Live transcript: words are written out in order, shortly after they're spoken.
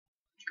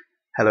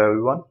Hello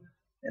everyone.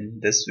 In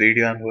this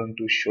video I'm going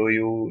to show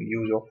you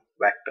use of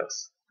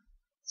vectors.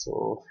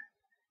 So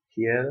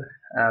here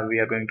we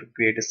are going to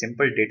create a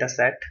simple data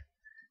set,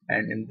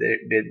 and in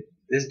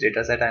this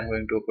data set I'm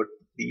going to put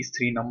these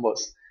three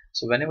numbers.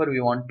 So whenever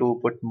we want to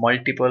put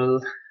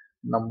multiple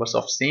numbers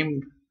of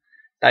same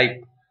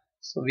type,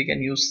 so we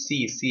can use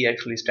C. C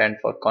actually stands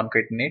for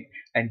concatenate,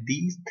 and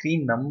these three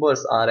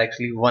numbers are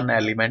actually one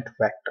element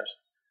vector.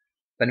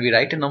 When we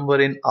write a number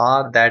in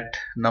R, that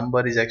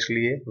number is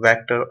actually a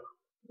vector,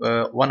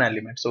 one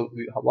element. So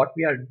what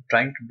we are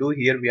trying to do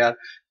here, we are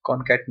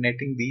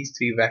concatenating these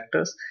three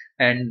vectors,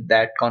 and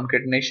that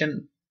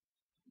concatenation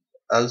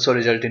also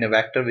result in a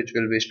vector which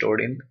will be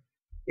stored in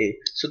A.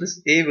 So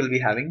this A will be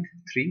having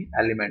three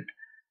element.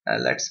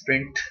 Let's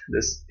print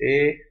this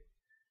A,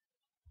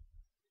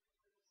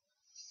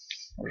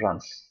 run.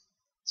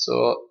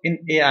 So in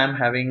A I am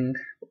having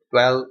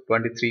 12,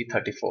 23,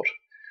 34.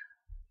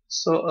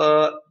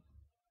 So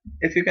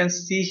if you can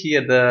see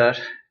here, the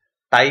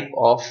type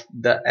of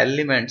the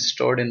elements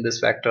stored in this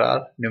vector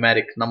are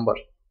numeric number.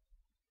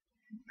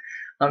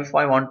 Now if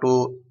I want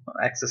to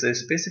access a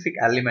specific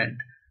element,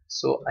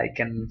 so I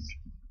can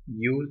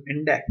use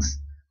index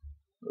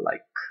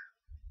like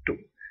 2.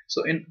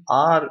 So in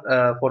R,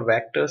 for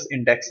vectors,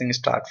 indexing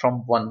start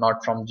from 1,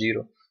 not from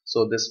 0.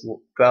 So this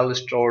 12 is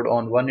stored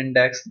on one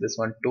index, this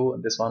one 2,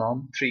 and this one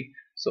on 3.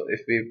 So if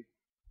we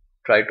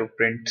try to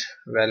print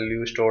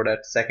value stored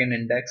at second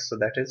index, so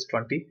that is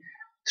 23.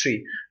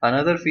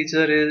 Another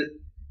feature is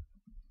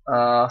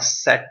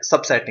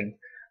subsetting.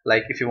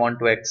 Like if you want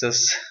to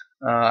access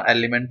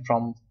element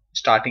from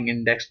starting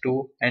index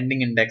to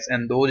ending index,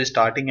 and those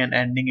starting and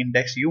ending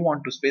index you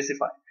want to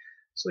specify,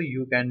 so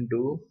you can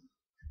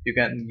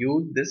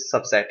use this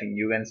subsetting.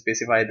 You can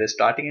specify the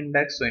starting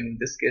index. So in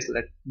this case,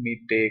 let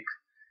me take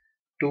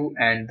 2,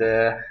 and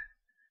the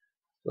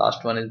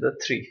last one is the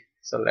 3.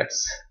 So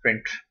let's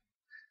print.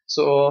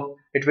 So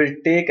it will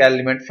take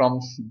element from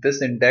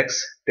this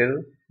index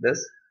till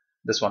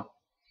this one.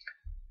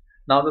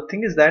 Now the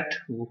thing is that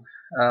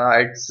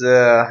it's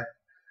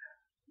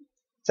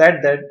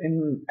said that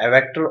in a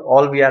vector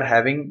all we are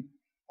having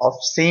of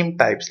same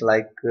types,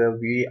 like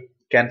we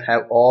can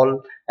have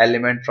all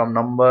element from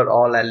number,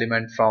 all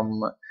element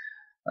from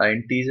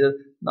integer.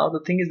 Now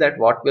the thing is that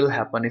what will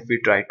happen if we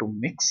try to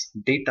mix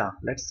data?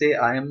 Let's say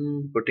I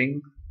am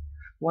putting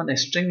one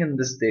string in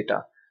this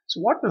data. So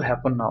what will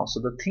happen now?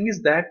 So the thing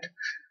is that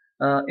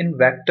in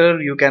vector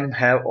you can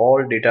have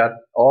all data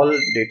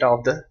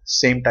of the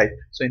same type.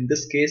 So in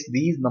this case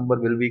these number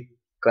will be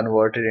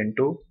converted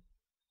into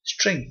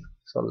string.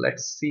 So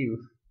let's see,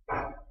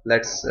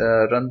 let's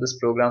run this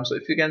program. So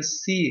if you can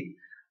see,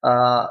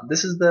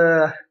 this is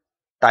the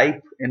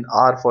type in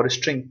R for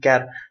string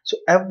char. So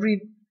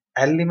every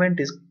element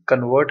is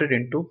converted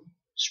into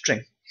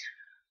string.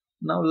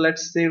 Now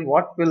let's see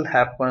what will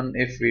happen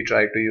if we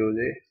try to use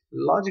a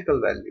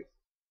logical value.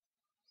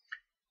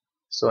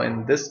 So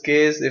in this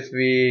case if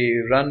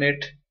we run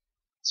it,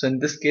 so in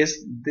this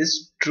case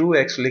this true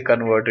actually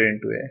converted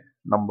into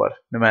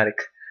a numeric.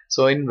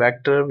 So in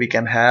vector we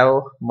can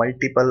have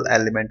multiple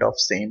element of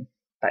same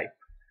type.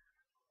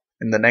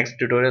 In the next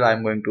tutorial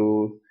I'm going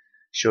to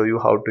show you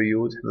how to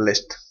use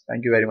list.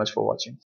 Thank you very much for watching.